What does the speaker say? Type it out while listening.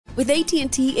With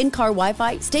AT&T in-car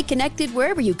Wi-Fi, stay connected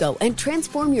wherever you go and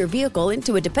transform your vehicle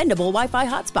into a dependable Wi-Fi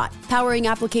hotspot. Powering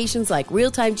applications like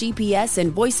real-time GPS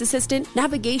and voice assistant,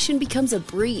 navigation becomes a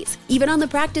breeze. Even on the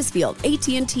practice field,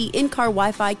 AT&T in-car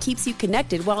Wi-Fi keeps you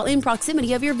connected while in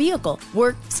proximity of your vehicle.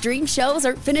 Work, stream shows,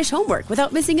 or finish homework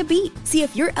without missing a beat. See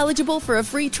if you're eligible for a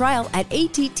free trial at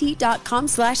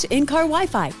att.com/in-car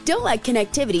Wi-Fi. Don't let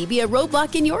connectivity be a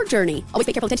roadblock in your journey. Always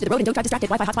pay careful attention to the road and don't drive distracted.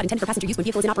 Wi-Fi hotspot intended for passenger use when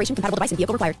vehicle is in operation. Compatible device and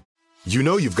vehicle required. You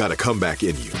know you've got a comeback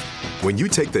in you. When you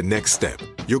take the next step,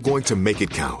 you're going to make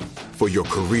it count. For your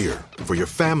career, for your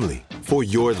family, for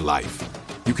your life.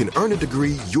 You can earn a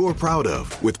degree you're proud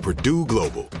of with Purdue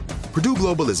Global. Purdue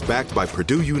Global is backed by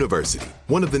Purdue University,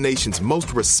 one of the nation's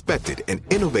most respected and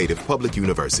innovative public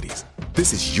universities.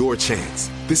 This is your chance.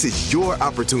 This is your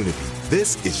opportunity.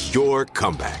 This is your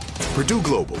comeback. Purdue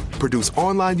Global, Purdue's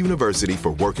online university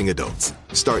for working adults.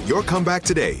 Start your comeback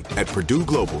today at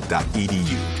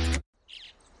purdueglobal.edu.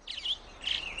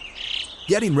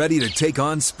 Getting ready to take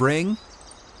on spring?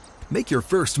 Make your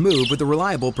first move with the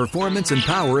reliable performance and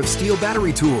power of Steel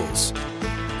battery tools.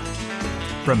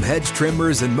 From hedge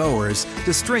trimmers and mowers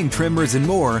to string trimmers and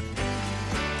more,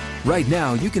 right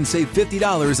now you can save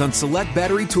 $50 on select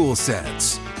battery tool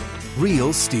sets.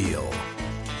 Real Steel.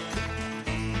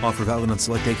 Offer valid on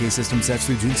select AK system sets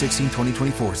through June 16,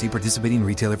 2024. See participating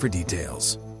retailer for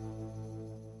details.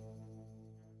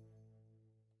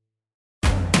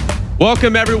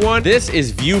 Welcome, everyone. This is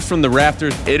View from the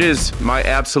Rafters. It is my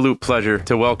absolute pleasure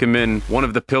to welcome in one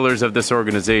of the pillars of this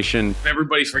organization.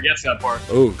 Everybody forgets that part.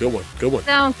 Oh, good one. Good one.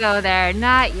 Don't go there.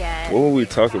 Not yet. What will we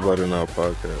talk about in our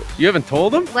podcast? You haven't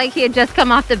told him? Like he had just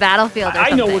come off the battlefield or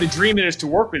something. I know what a dream it is to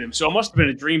work with him, so it must have been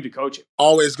a dream to coach him.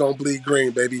 Always gonna bleed green,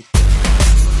 baby.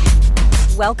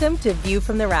 Welcome to View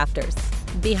from the Rafters,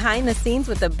 behind the scenes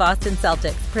with the Boston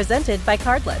Celtics, presented by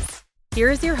Cardless. Here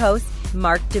is your host,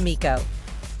 Mark D'Amico.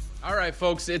 All right,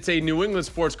 folks, it's a New England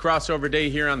sports crossover day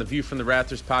here on the View from the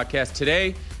Rafters podcast.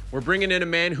 Today, we're bringing in a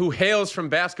man who hails from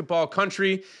basketball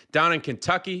country down in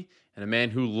Kentucky and a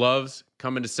man who loves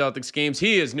coming to Celtics games.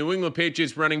 He is New England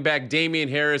Patriots running back Damien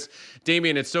Harris.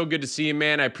 Damien, it's so good to see you,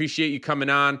 man. I appreciate you coming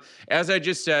on. As I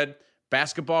just said,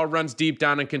 basketball runs deep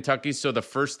down in Kentucky, so the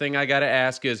first thing I got to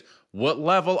ask is, what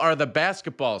level are the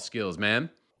basketball skills, man?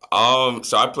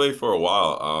 So I played for a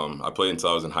while. I played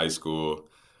until I was in high school.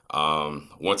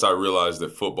 Once I realized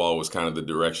that football was kind of the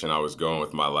direction I was going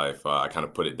with my life, I kind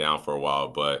of put it down for a while,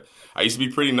 but I used to be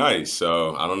pretty nice.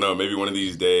 So I don't know, maybe one of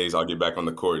these days I'll get back on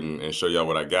the court and show y'all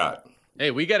what I got.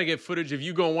 Hey, we got to get footage of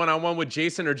you going one-on-one with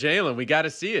Jason or Jalen. We got to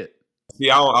see it. See,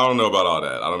 I don't know about all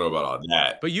that. I don't know about all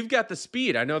that. But you've got the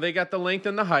speed. I know they got the length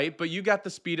and the height, but you got the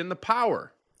speed and the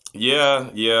power. Yeah.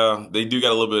 They do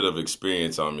got a little bit of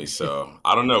experience on me, so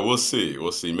I don't know. We'll see.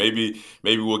 Maybe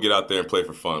we'll get out there and play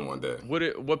for fun one day.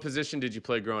 What position did you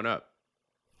play growing up?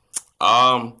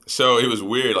 So it was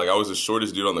weird. Like, I was the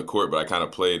shortest dude on the court, but I kind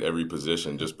of played every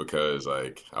position just because,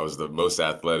 like, I was the most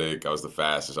athletic, I was the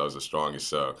fastest, I was the strongest.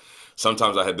 So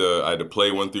sometimes I had to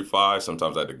play 1 through 5.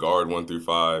 Sometimes I had to guard 1 through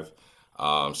 5.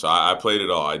 So I played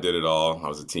it all. I did it all. I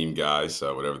was a team guy,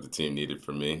 so whatever the team needed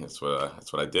from me, that's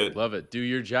what I did. Love it. Do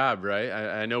your job, right?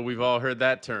 I know we've all heard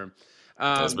that term.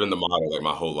 That's been the motto like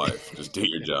my whole life. Just do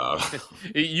your job.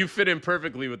 You fit in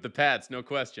perfectly with the Pats, no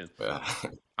question. Yeah.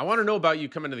 I want to know about you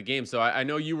coming to the game. So I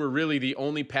know you were really the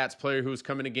only Pats player who was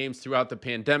coming to games throughout the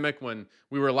pandemic when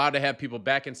we were allowed to have people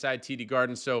back inside TD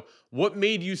Garden. So what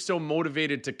made you so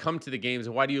motivated to come to the games,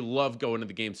 and why do you love going to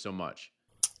the games so much?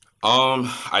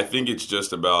 I think it's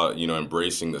just about,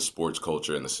 embracing the sports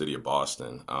culture in the city of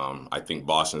Boston. I think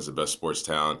Boston is the best sports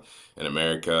town in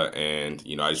America, and,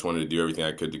 I just wanted to do everything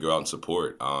I could to go out and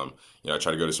support. I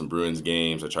try to go to some Bruins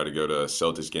games. I try to go to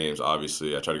Celtics games,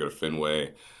 obviously. I try to go to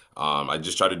Fenway. I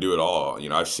just try to do it all.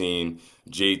 I've seen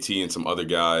JT and some other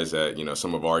guys at,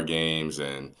 some of our games,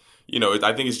 and,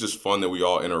 I think it's just fun that we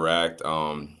all interact.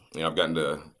 I've gotten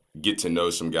to get to know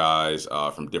some guys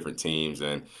from different teams,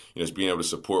 and just being able to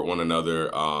support one another.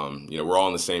 We're all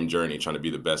on the same journey, trying to be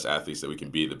the best athletes that we can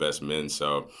be, the best men.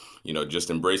 So, just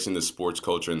embracing the sports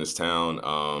culture in this town,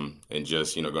 and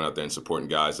just going out there and supporting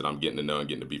guys that I'm getting to know and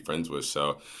getting to be friends with.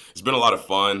 So it's been a lot of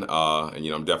fun, and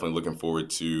I'm definitely looking forward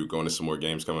to going to some more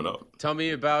games coming up. Tell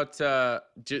me about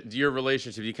your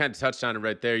relationship. You kind of touched on it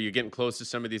right there. You're getting close to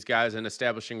some of these guys and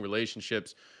establishing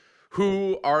relationships.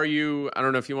 Who are you? I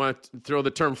don't know if you want to throw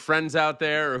the term friends out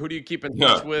there, or who do you keep in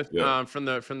touch with from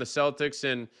the Celtics,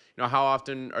 and how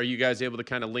often are you guys able to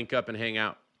kind of link up and hang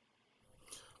out?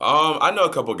 I know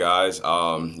a couple guys.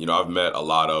 I've met a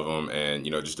lot of them, and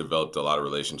just developed a lot of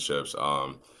relationships.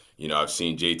 I've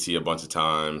seen JT a bunch of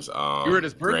times. You were at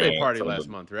his birthday party last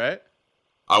month, right?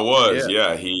 I was,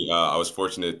 yeah. I was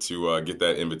fortunate to get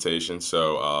that invitation.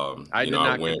 So I did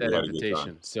not get that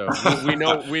invitation. So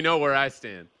we know where I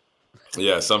stand.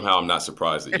 Yeah, somehow I'm not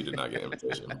surprised that you did not get an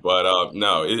invitation. But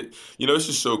no, it's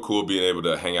just so cool being able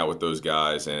to hang out with those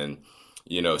guys and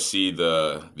see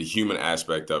the human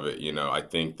aspect of it. I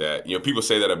think that people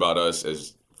say that about us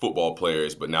as football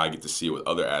players, but now I get to see it with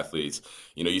other athletes.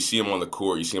 You see them on the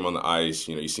court, you see them on the ice,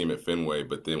 you see them at Fenway,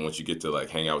 but then once you get to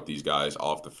like hang out with these guys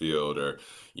off the field or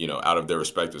out of their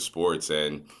respective sports,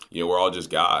 and we're all just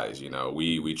guys.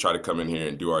 We try to come in here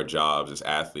and do our jobs as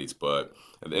athletes, but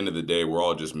at the end of the day, we're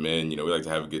all just men. We like to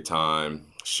have a good time,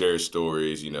 share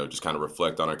stories, just kind of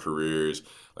reflect on our careers.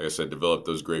 Like I said, develop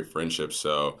those great friendships.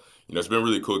 So it's been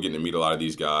really cool getting to meet a lot of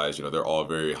these guys. They're all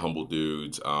very humble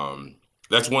dudes.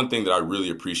 That's one thing that I really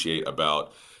appreciate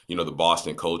about, the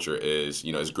Boston culture is,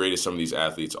 as great as some of these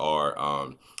athletes are,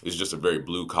 it's just a very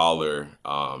blue collar,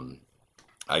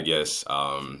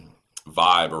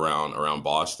 vibe around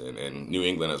Boston and New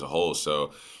England as a whole.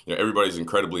 So, everybody's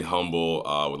incredibly humble,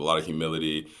 with a lot of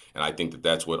humility. And I think that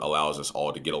that's what allows us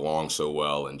all to get along so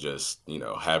well and just,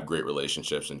 have great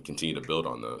relationships and continue to build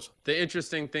on those. The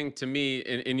interesting thing to me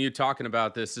in you talking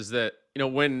about this is that,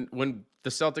 when the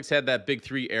Celtics had that Big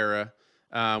Three era,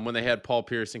 when they had Paul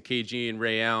Pierce and KG and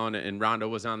Ray Allen and Rondo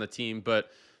was on the team, but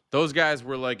those guys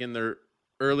were like in their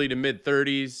early to mid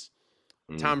 30s.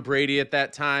 Tom Brady at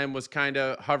that time was kind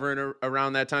of hovering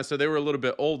around that time, so they were a little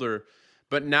bit older.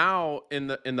 But now in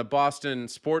the Boston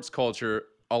sports culture,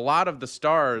 a lot of the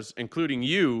stars, including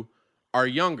you, are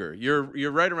younger.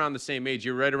 You're right around the same age.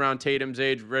 You're right around Tatum's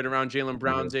age, right around Jaylen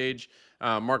Brown's age,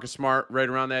 Marcus Smart, right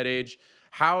around that age.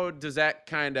 How does that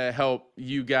kind of help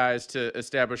you guys to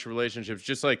establish relationships,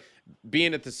 just like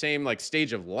being at the same like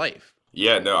stage of life?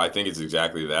 Yeah, no, I think it's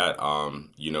exactly that.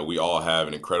 We all have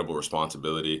an incredible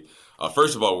responsibility.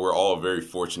 First of all, we're all very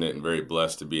fortunate and very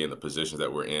blessed to be in the positions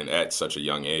that we're in at such a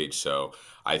young age. So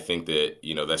I think that,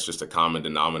 that's just a common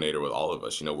denominator with all of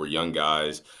us. We're young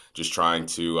guys just trying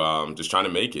to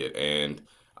make it. And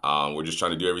we're just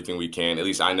trying to do everything we can. At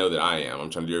least I know that I am. I'm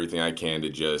trying to do everything I can to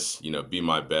just, be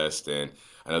my best. And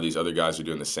I know these other guys are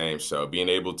doing the same. So being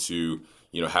able to,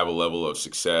 have a level of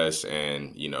success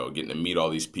and, getting to meet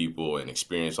all these people and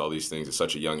experience all these things at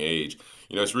such a young age,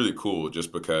 it's really cool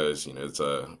just because,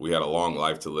 we had a long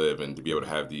life to live, and to be able to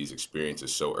have these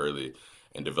experiences so early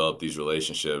and develop these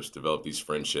relationships, develop these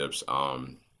friendships,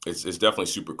 it's definitely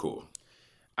super cool.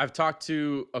 I've talked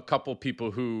to a couple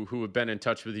people who have been in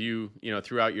touch with you,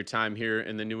 throughout your time here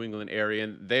in the New England area,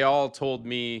 and they all told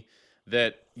me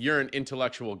that you're an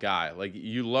intellectual guy. Like,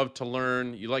 you love to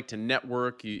learn, you like to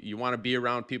network, you want to be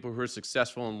around people who are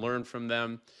successful and learn from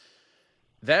them.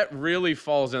 That really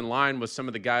falls in line with some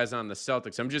of the guys on the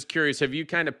Celtics. I'm just curious, have you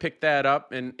kind of picked that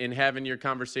up in having your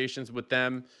conversations with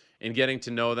them and getting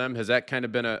to know them? Has that kind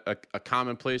of been a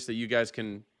common place that you guys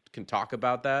can talk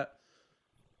about that?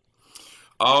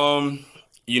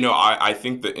 I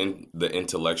think the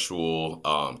intellectual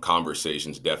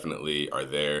conversations definitely are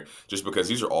there, just because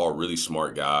these are all really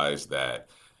smart guys that,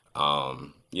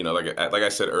 like I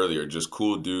said earlier, just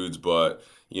cool dudes. But,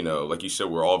 like you said,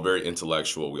 we're all very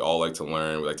intellectual. We all like to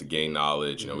learn. We like to gain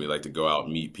knowledge. We like to go out,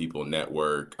 meet people,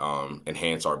 network,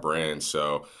 enhance our brand.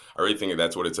 So I really think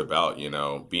that's what it's about,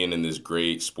 being in this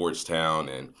great sports town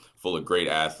and full of great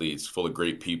athletes, full of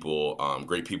great people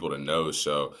to know.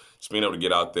 So just being able to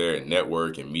get out there and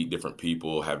network and meet different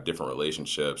people, have different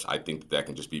relationships, I think that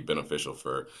can just be beneficial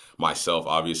for myself,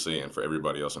 obviously, and for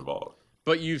everybody else involved.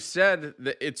 But you've said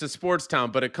that it's a sports town,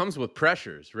 but it comes with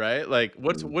pressures, right? Like,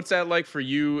 what's that like for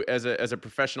you as a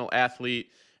professional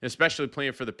athlete, especially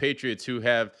playing for the Patriots, who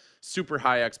have super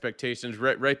high expectations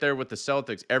right there with the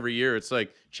Celtics every year? It's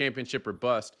like championship or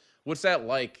bust. What's that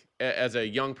like as a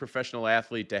young professional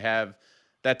athlete to have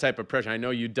that type of pressure? I know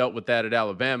you dealt with that at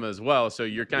Alabama as well, so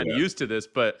you're kind of used to this,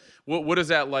 but what is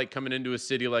that like coming into a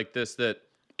city like this that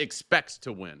expects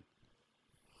to win?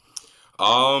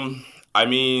 I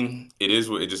mean, it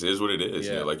just is what it is.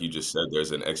 Yeah. Like you just said,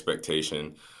 there's an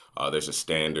expectation, there's a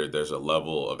standard, there's a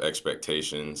level of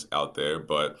expectations out there.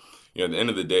 But, at the end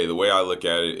of the day, the way I look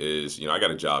at it is, I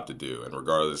got a job to do. And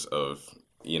regardless of,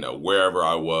 wherever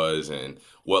I was and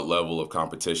what level of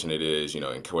competition it is,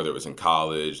 and whether it was in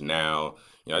college, now,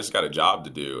 I just got a job to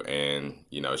do. And,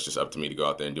 it's just up to me to go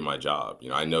out there and do my job.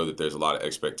 I know that there's a lot of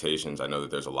expectations. I know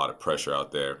that there's a lot of pressure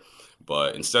out there.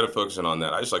 But instead of focusing on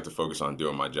that, I just like to focus on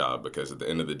doing my job, because at the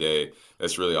end of the day,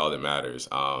 that's really all that matters.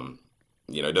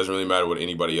 It doesn't really matter what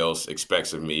anybody else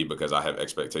expects of me, because I have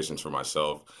expectations for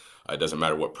myself. It doesn't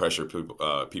matter what pressure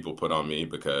people put on me,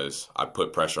 because I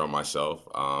put pressure on myself.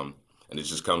 And it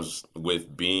just comes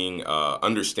with being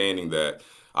understanding that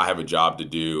I have a job to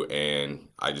do, and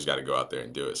I just got to go out there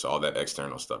and do it. So all that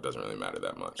external stuff doesn't really matter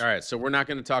that much. All right, so we're not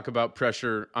going to talk about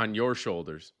pressure on your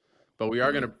shoulders, but we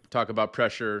are going to talk about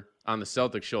pressure on the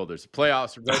Celtics' shoulders. The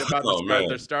playoffs are right about to start.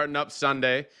 They're starting up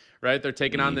Sunday, right? They're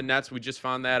taking on the Nets. We just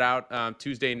found that out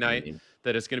Tuesday night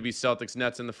that it's going to be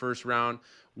Celtics-Nets in the first round.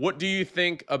 What do you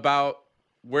think about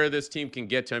where this team can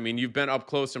get to? I mean, you've been up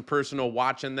close and personal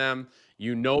watching them.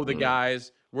 You know the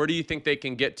guys. Where do you think they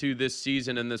can get to this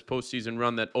season and this postseason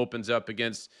run that opens up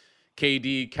against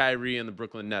KD, Kyrie, and the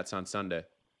Brooklyn Nets on Sunday?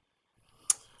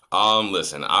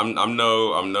 Listen, I'm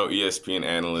no ESPN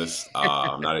analyst.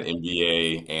 I'm not an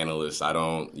NBA analyst. I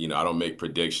don't make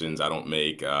predictions. I don't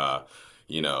make, say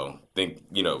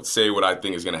what I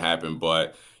think is going to happen.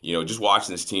 But, just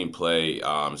watching this team play,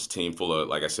 it's a team full of,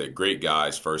 like I said, great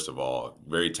guys, first of all,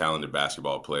 very talented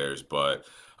basketball players. But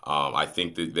I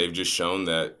think that they've just shown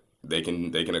that they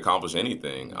can accomplish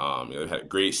anything. They've had a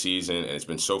great season, and it's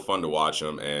been so fun to watch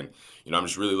them. And I'm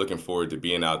just really looking forward to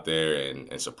being out there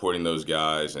and supporting those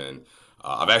guys. And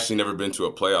I've actually never been to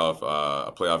a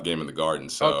playoff game in the Garden.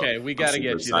 So okay, we got to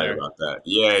get you there. About that.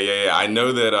 Yeah. I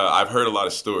know that I've heard a lot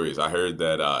of stories. I heard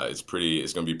that it's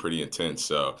going to be pretty intense.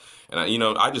 So, and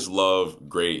I just love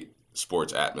great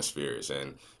sports atmospheres,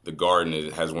 and the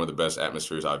Garden has one of the best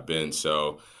atmospheres I've been.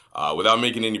 So. Without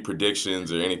making any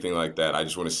predictions or anything like that, I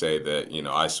just want to say that,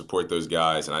 I support those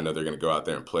guys, and I know they're going to go out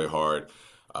there and play hard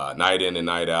night in and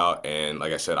night out. And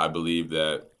like I said, I believe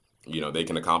that, they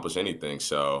can accomplish anything.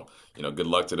 So, good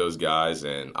luck to those guys,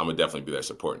 and I'm going to definitely be there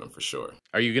supporting them for sure.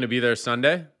 Are you going to be there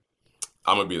Sunday?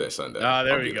 I'm going to be there Sunday.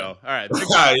 There we go. All right.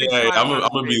 I'm going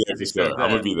to be there for sure. I'm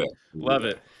going to be there. Love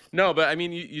it. No, but I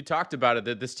mean, you talked about it,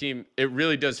 that this team, it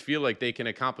really does feel like they can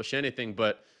accomplish anything,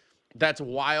 but that's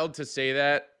wild to say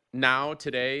that now,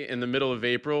 today, in the middle of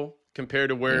April, compared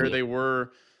to where they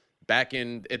were back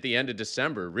at the end of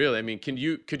December. Really, I mean, could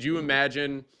you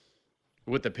imagine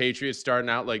with the Patriots starting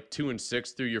out like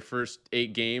 2-6 through your first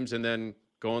 8 games and then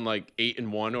going like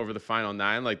 8-1 over the final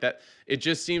 9 like that? It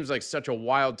just seems like such a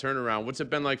wild turnaround. What's it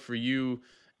been like for you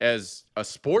as a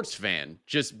sports fan,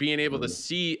 just being able to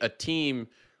see a team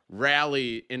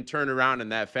rally and turn around in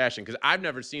that fashion? Because I've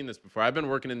never seen this before. I've been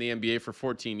working in the NBA for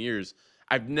 14 years.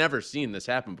 I've never seen this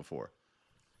happen before.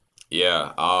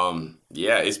 Yeah.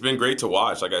 It's been great to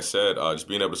watch. Like I said, just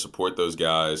being able to support those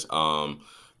guys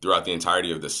throughout the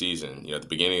entirety of the season. At the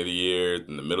beginning of the year,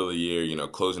 in the middle of the year,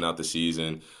 closing out the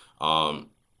season. I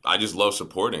just love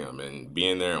supporting them and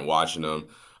being there and watching them.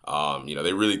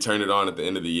 They really turned it on at the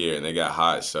end of the year and they got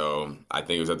hot. So I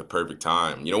think it was at the perfect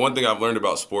time. One thing I've learned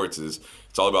about sports is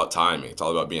it's all about timing. It's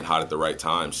all about being hot at the right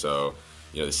time. So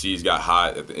the C's got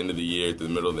hot at the end of the year, to the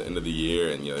middle of the end of the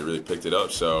year, and they really picked it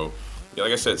up. So,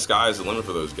 like I said, sky is the limit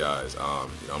for those guys. I'm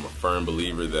a firm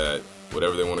believer that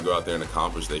whatever they want to go out there and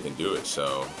accomplish, they can do it.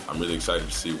 So I'm really excited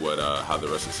to see how the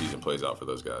rest of the season plays out for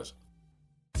those guys.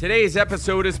 Today's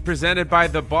episode is presented by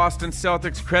the Boston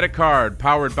Celtics credit card,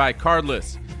 powered by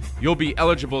Cardless. You'll be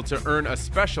eligible to earn a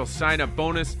special sign-up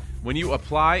bonus when you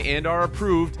apply and are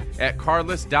approved at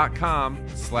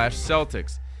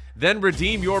cardless.com/Celtics. Then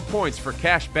redeem your points for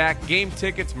cash back, game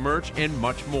tickets, merch, and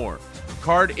much more.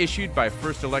 Card issued by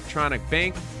First Electronic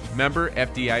Bank, member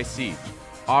FDIC.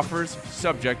 Offers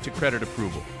subject to credit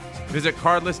approval. Visit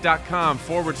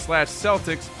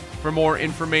cardless.com/Celtics for more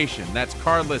information. That's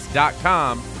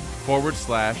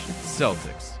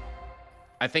cardless.com/Celtics.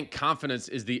 I think confidence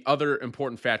is the other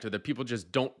important factor that people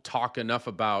just don't talk enough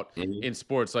about in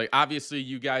sports. Like, obviously,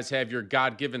 you guys have your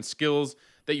God-given skills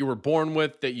that you were born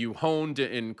with, that you honed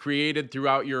and created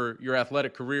throughout your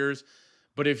athletic careers.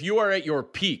 But if you are at your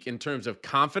peak in terms of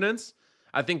confidence,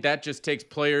 I think that just takes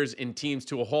players and teams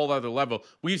to a whole other level.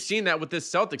 We've seen that with this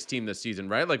Celtics team this season,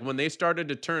 right? Like, when they started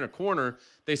to turn a corner,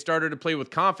 they started to play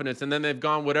with confidence, and then they've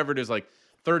gone whatever it is, like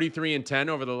 33-10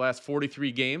 over the last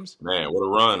 43 games. Man, what a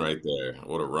run right there.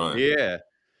 What a run. Yeah.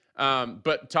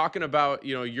 But talking about,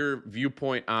 your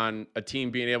viewpoint on a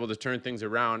team being able to turn things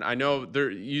around, I know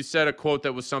you said a quote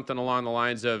that was something along the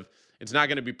lines of, it's not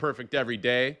going to be perfect every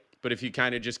day, but if you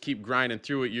kind of just keep grinding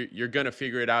through it, you're going to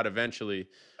figure it out eventually.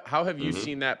 How have you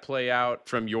seen that play out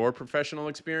from your professional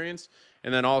experience?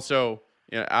 And then also,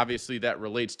 obviously that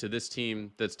relates to this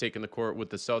team that's taking the court with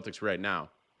the Celtics right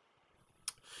now.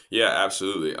 Yeah,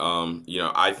 absolutely.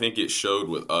 I think it showed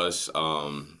with us,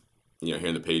 here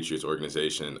in the Patriots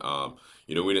organization.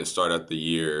 We didn't start out the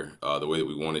year the way that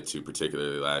we wanted to,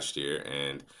 particularly last year.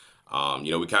 And,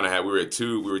 we were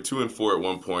 2-4 at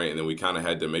one point, and then we kind of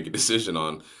had to make a decision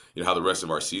on, how the rest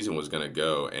of our season was going to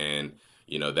go. And,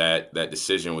 that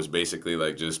decision was basically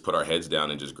like, just put our heads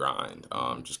down and just grind,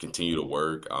 just continue to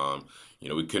work.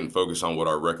 we couldn't focus on what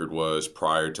our record was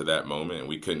prior to that moment, and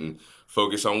we couldn't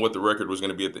focus on what the record was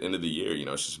going to be at the end of the year.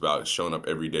 It's just about showing up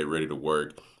every day, ready to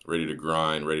work, ready to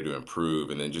grind, ready to improve,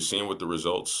 and then just seeing what the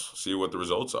results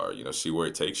are, see where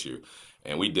it takes you.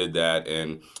 And we did that.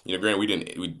 And,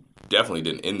 granted, we definitely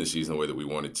didn't end the season the way that we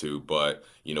wanted to, but,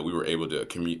 we were able to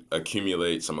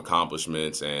accumulate some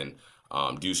accomplishments and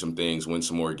do some things, win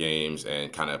some more games,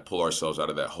 and kind of pull ourselves out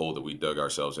of that hole that we dug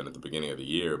ourselves in at the beginning of the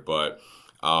year. But,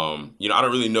 I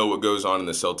don't really know what goes on in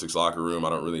the Celtics locker room. I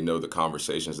don't really know the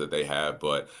conversations that they have,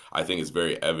 but I think it's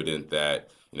very evident that,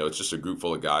 it's just a group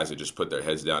full of guys that just put their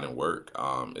heads down and work.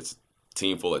 It's a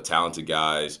team full of talented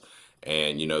guys.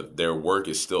 And, their work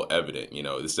is still evident.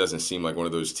 This doesn't seem like one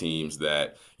of those teams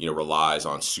that, relies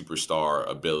on superstar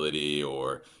ability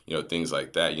or, things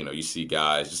like that. You see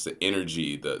guys, just the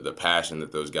energy, the passion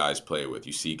that those guys play with.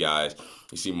 You see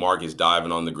Marcus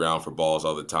diving on the ground for balls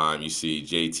all the time. You see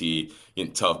JT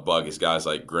getting tough buckets, guys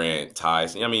like Grant,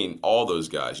 Tyson. I mean, all those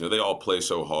guys, they all play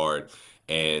so hard.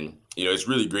 And, it's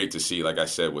really great to see, like I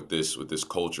said, with this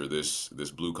culture, this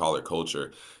blue collar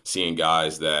culture, seeing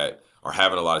guys that are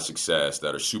having a lot of success,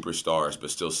 that are superstars,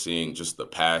 but still seeing just the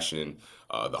passion,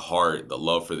 the heart, the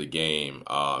love for the game.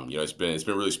 It's been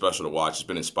really special to watch. It's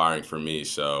been inspiring for me.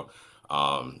 So,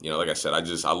 like I said,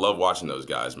 I love watching those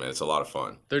guys, man. It's a lot of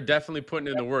fun. They're definitely putting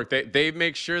in the work. They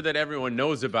make sure that everyone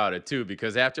knows about it too,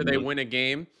 because after they win a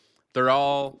game, they're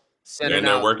all sending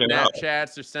out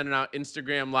Snapchats, they're sending out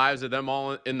Instagram lives of them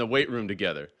all in the weight room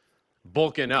together,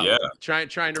 bulking up, trying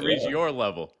to reach your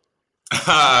level.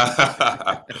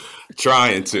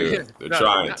 Trying to. They're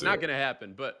trying to. Not going to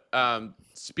happen. But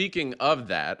speaking of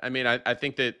that, I mean, I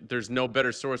think that there's no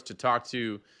better source to talk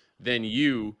to than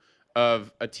you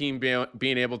of a team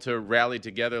being able to rally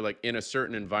together like in a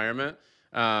certain environment.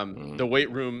 The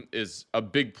weight room is a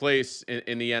big place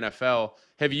in the NFL.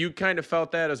 Have you kind of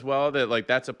felt that as well, that like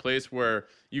that's a place where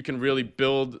you can really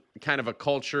build kind of a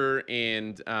culture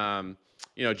and,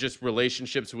 just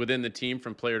relationships within the team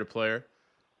from player to player?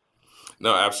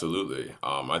 No, absolutely.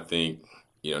 I think,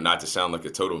 not to sound like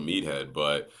a total meathead,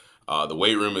 but the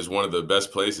weight room is one of the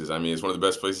best places. I mean, it's one of the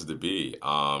best places to be.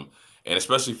 And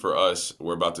especially for us,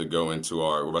 we're about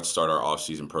to start our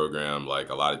off-season program, like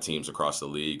a lot of teams across the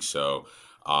league. So,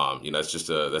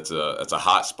 that's a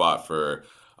hot spot for,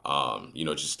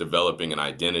 just developing an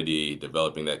identity,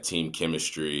 developing that team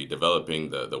chemistry,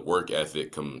 developing the work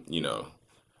ethic,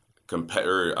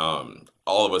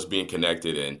 all of us being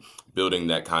connected and building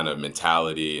that kind of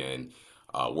mentality and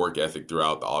work ethic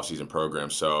throughout the offseason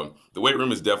program. So the weight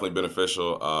room is definitely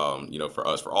beneficial, for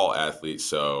us, for all athletes.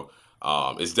 So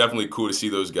it's definitely cool to see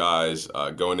those guys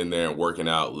going in there and working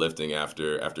out, lifting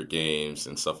after games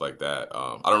and stuff like that.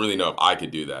 I don't really know if I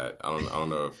could do that. I don't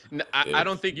know. I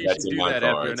don't think you should do that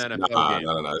after an NFL game.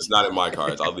 No. It's not in my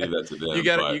cards. I'll leave that to them. You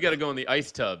got to go in the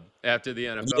ice tub after the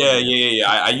NFL. Yeah.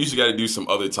 I usually got to do some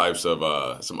other types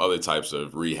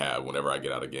of rehab whenever I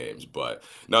get out of games. But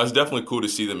no, it's definitely cool to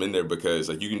see them in there because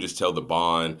like you can just tell the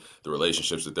bond, the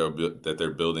relationships that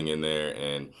they're building in there,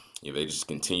 and they just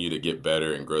continue to get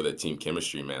better and grow that team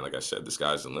chemistry, man. Like I said, the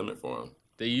sky's the limit for them.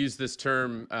 They use this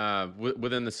term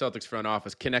within the Celtics front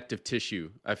office, connective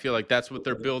tissue. I feel like that's what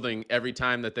they're building every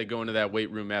time that they go into that weight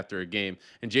room after a game.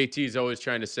 And JT is always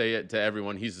trying to say it to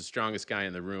everyone. He's the strongest guy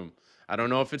in the room. I don't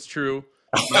know if it's true.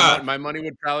 My money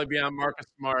would probably be on Marcus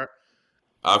Smart.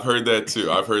 I've heard that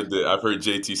too. I've heard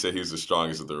JT say he was the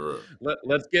strongest in the room.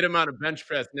 Let's get him on a bench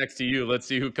press next to you. Let's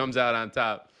see who comes out on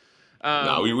top.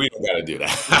 No, we don't got to do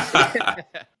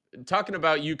that. Talking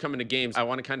about you coming to games, I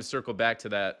want to kind of circle back to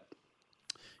that.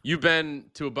 You've been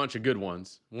to a bunch of good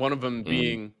ones, one of them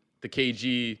being the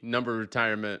KG number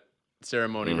retirement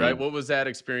ceremony, right? What was that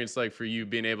experience like for you,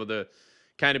 being able to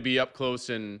kind of be up close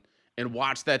and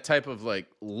watch that type of like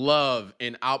love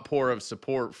and outpour of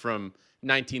support from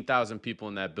 19,000 people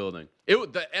in that building?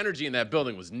 The energy in that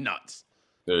building was nuts.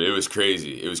 It was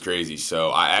crazy.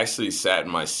 So I actually sat in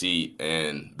my seat,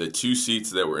 and the two seats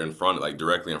that were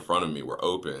directly in front of me were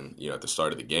open, at the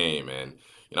start of the game. And,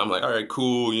 I'm like, all right,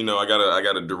 cool. I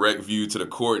got a direct view to the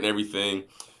court and everything.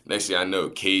 Next thing I know,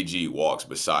 KG walks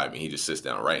beside me. He just sits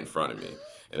down right in front of me.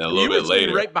 And then a little bit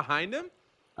later, right behind him?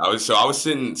 I was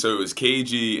sitting, so it was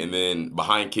KG, and then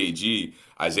behind KG,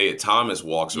 Isaiah Thomas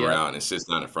walks around and sits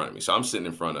down in front of me. So I'm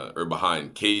sitting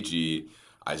behind KG,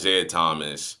 Isaiah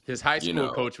Thomas. His high school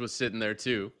coach was sitting there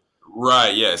too.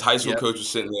 Right, yeah. His high school coach was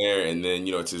sitting there, and then,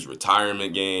 it's his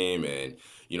retirement game, and,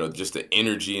 just the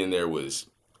energy in there was,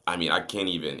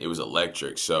 it was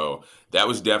electric. So that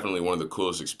was definitely one of the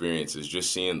coolest experiences,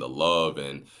 just seeing the love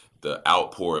and the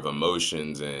outpour of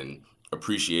emotions and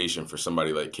appreciation for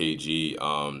somebody like KG.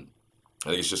 I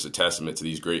think it's just a testament to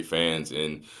these great fans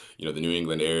in, the New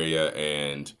England area,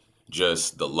 and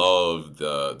just the love,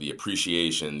 the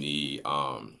appreciation, the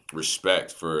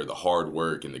respect for the hard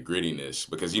work and the grittiness,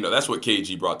 because, that's what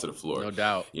KG brought to the floor. No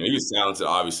doubt. He was talented,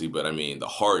 obviously, but I mean, the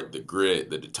heart, the grit,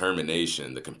 the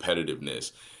determination, the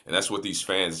competitiveness. And that's what these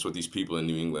fans, that's what these people in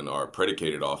New England are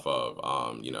predicated off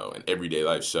of, in everyday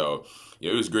life. So,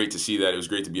 it was great to see that. It was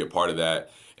great to be a part of that.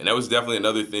 And that was definitely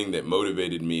another thing that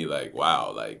motivated me, like,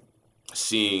 wow, like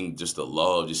seeing just the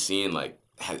love, just seeing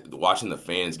watching the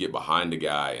fans get behind the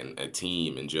guy and a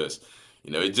team, and just,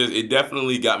 it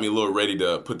definitely got me a little ready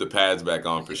to put the pads back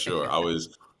on for sure. I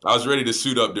was ready to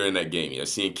suit up during that game,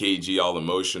 seeing KG all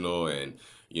emotional and,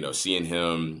 seeing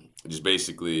him just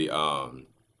basically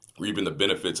reaping the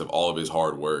benefits of all of his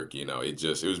hard work. It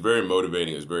was very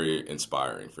motivating. It was very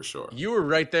inspiring for sure. You were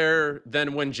right there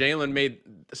then when Jalen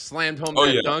slammed home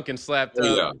dunk and slapped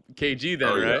KG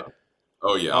then, right? Yeah.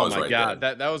 Oh, yeah. I was right God.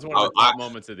 there. That was one of the top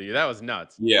moments of the year. That was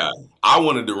nuts. Yeah. I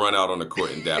wanted to run out on the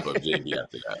court and dap up JB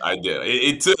after that. I did.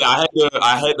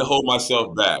 I had to hold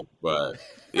myself back, but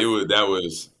that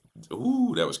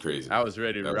was crazy. I was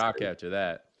ready to rock after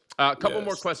that. A couple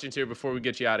more questions here before we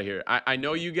get you out of here. I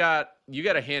know you got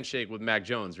a handshake with Mac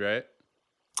Jones, right?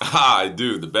 I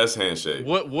do. The best handshake.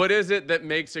 What is it that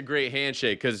makes a great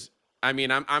handshake? Because, I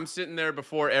mean, I'm sitting there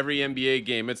before every NBA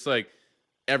game. It's like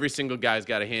every single guy's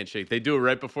got a handshake. They do it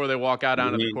right before they walk out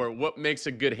onto the court. What makes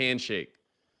a good handshake?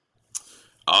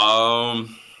 I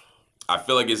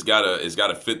feel like it's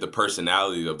gotta fit the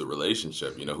personality of the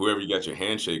relationship. Whoever you got your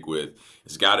handshake with,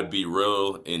 it's got to be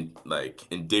real and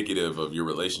indicative of your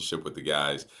relationship with the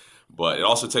guys. But it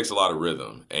also takes a lot of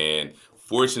rhythm. And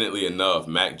fortunately enough,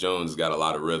 Mac Jones got a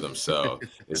lot of rhythm. So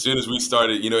as soon as we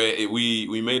started,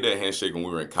 we made that handshake when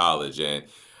we were in college, and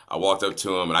I walked up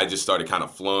to him and I just started kind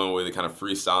of flowing with it, kind of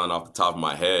freestyling off the top of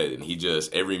my head. And he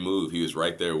just, every move, he was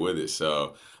right there with it.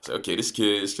 So I said, okay, this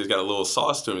kid's got a little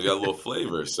sauce to him. He's got a little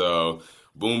flavor. So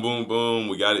boom, boom, boom,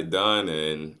 we got it done.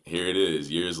 And here it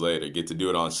is, years later. Get to do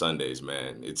it on Sundays,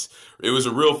 man. It was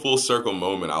a real full circle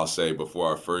moment, I'll say, before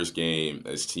our first game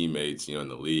as teammates, in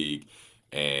the league.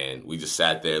 And we just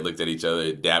sat there, looked at each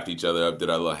other, dapped each other up, did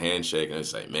our little handshake. And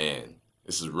it's like, man,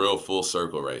 this is real full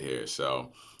circle right here.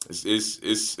 So it's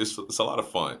a lot of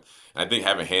fun. And I think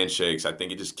having handshakes, I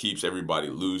think it just keeps everybody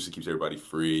loose. It keeps everybody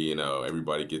free.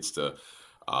 Everybody gets to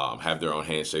have their own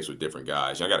handshakes with different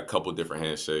guys. I got a couple different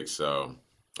handshakes, so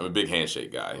I'm a big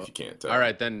handshake guy, if you can't tell. All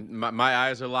right, then my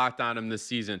eyes are locked on him this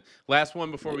season. Last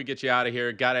one before we get you out of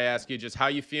here. Got to ask you just how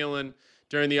you feeling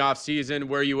during the offseason,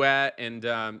 where you at, and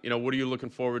what are you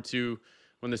looking forward to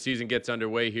when the season gets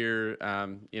underway here,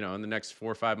 in the next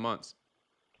 4 or 5 months?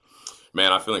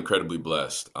 Man, I feel incredibly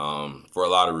blessed for a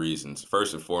lot of reasons.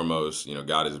 First and foremost,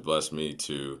 God has blessed me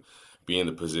to be in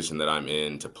the position that I'm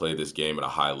in, to play this game at a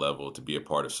high level, to be a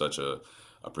part of such a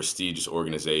prestigious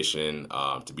organization,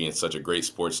 to be in such a great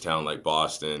sports town like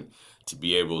Boston, to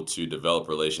be able to develop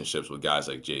relationships with guys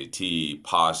like JT,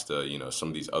 Pasta, some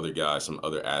of these other guys, some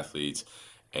other athletes.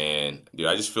 And, dude,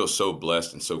 I just feel so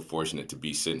blessed and so fortunate to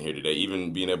be sitting here today.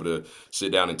 Even being able to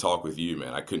sit down and talk with you,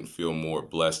 man, I couldn't feel more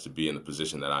blessed to be in the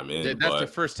position that I'm in. That's the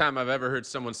first time I've ever heard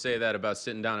someone say that about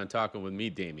sitting down and talking with me,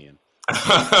 Damian.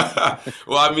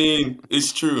 Well, I mean,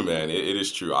 it's true, man. It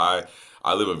is true. I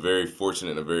live a very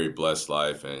fortunate and a very blessed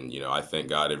life. And, I thank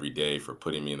God every day for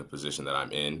putting me in the position that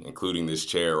I'm in, including this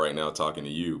chair right now talking to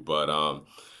you. But,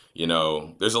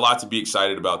 there's a lot to be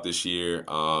excited about this year.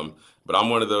 But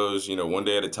I'm one of those, one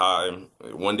day at a time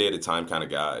kind of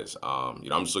guys. I'm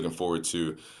just looking forward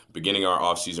to beginning our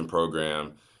off-season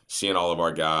program, seeing all of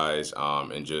our guys,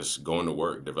 and just going to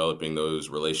work, developing those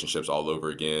relationships all over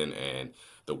again, and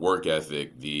the work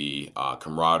ethic, the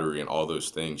camaraderie, and all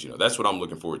those things. That's what I'm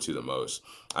looking forward to the most.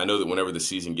 I know that whenever the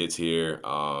season gets here,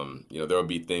 there will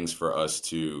be things for us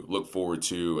to look forward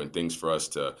to and things for us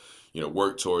to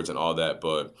work towards and all that.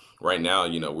 But right now,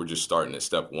 we're just starting at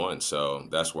step one. So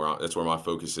that's where my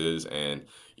focus is. And,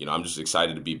 I'm just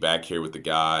excited to be back here with the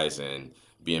guys and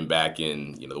being back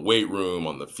in, the weight room,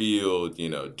 on the field,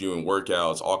 doing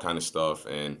workouts, all kind of stuff.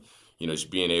 And, just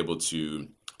being able to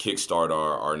kickstart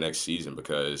our next season,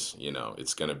 because,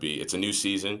 it's a new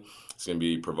season. It's going to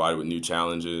be provided with new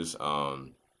challenges.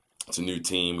 It's a new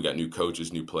team. We got new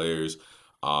coaches, new players.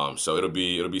 So it'll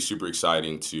be super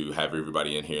exciting to have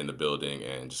everybody in here in the building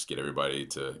and just get everybody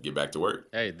to get back to work.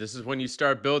 Hey, this is when you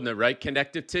start building it, right?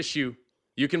 Connective tissue.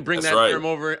 You can bring That's that right. term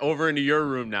over into your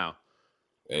room now.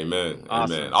 Amen.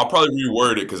 Awesome. Amen. I'll probably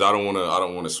reword it because I don't want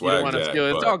to swag that.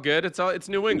 It's all good. It's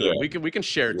New England. Yeah. We can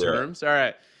share terms. All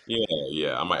right.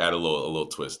 Yeah. I might add a little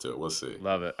twist to it. We'll see.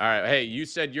 Love it. All right. Hey, you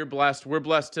said you're blessed. We're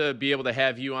blessed to be able to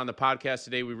have you on the podcast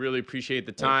today. We really appreciate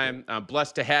the time.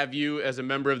 Blessed to have you as a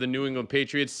member of the New England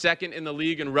Patriots, second in the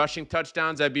league in rushing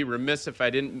touchdowns. I'd be remiss if I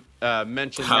didn't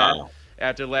mention that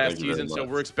after last season. So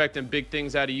we're expecting big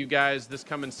things out of you guys this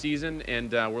coming season,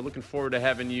 and we're looking forward to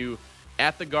having you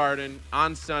at the Garden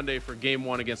on Sunday for Game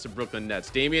 1 against the Brooklyn Nets.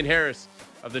 Damian Harris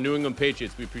of the New England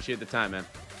Patriots, we appreciate the time, man.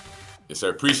 Yes,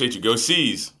 sir. Appreciate you. Go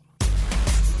C's.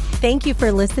 Thank you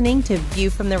for listening to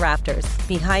View from the Rafters,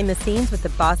 behind the scenes with the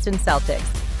Boston Celtics,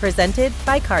 presented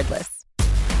by Cardless.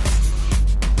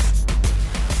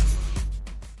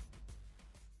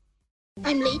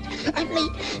 I'm late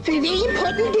for a very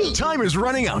important date. Time is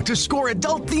running out to score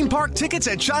adult theme park tickets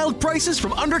at child prices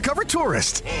from Undercover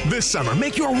Tourist. This summer,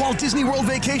 make your Walt Disney World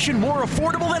vacation more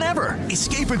affordable than ever.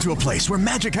 Escape into a place where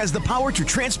magic has the power to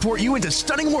transport you into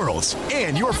stunning worlds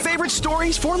and your favorite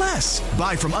stories for less.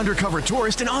 Buy from Undercover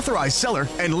Tourist, an authorized seller,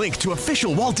 and link to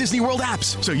official Walt Disney World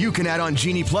apps so you can add on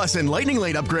Genie Plus and Lightning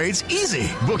Lane upgrades easy.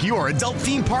 Book your adult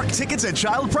theme park tickets at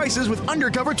child prices with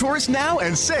Undercover Tourist now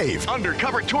and save.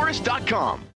 UndercoverTourist.com.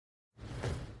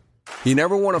 You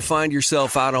never want to find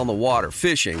yourself out on the water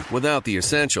fishing without the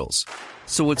essentials.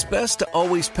 So it's best to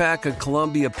always pack a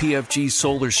Columbia PFG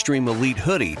Solar Stream Elite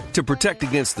hoodie to protect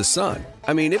against the sun.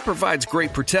 I mean, it provides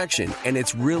great protection and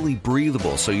it's really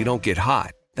breathable so you don't get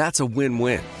hot. That's a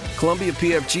win-win. Columbia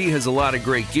PFG has a lot of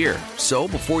great gear. So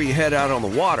before you head out on the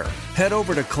water, head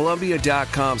over to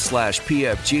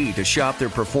Columbia.com/PFG to shop their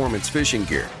performance fishing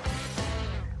gear.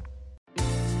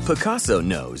 Pacaso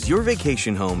knows your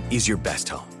vacation home is your best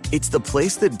home. It's the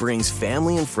place that brings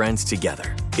family and friends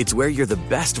together. It's where you're the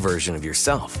best version of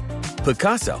yourself.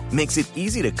 Pacaso makes it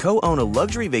easy to co-own a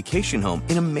luxury vacation home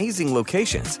in amazing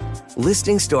locations.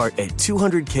 Listings start at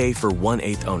 $200K for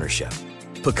 1/8 ownership.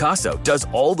 Pacaso does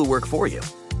all the work for you.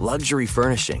 Luxury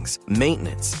furnishings,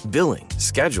 maintenance, billing,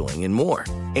 scheduling, and more.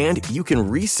 And you can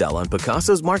resell on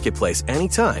Pacaso's marketplace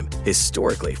anytime,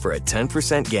 historically for a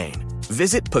 10% gain.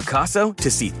 Visit Pacaso to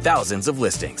see thousands of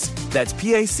listings. That's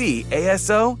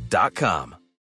PACASO.com.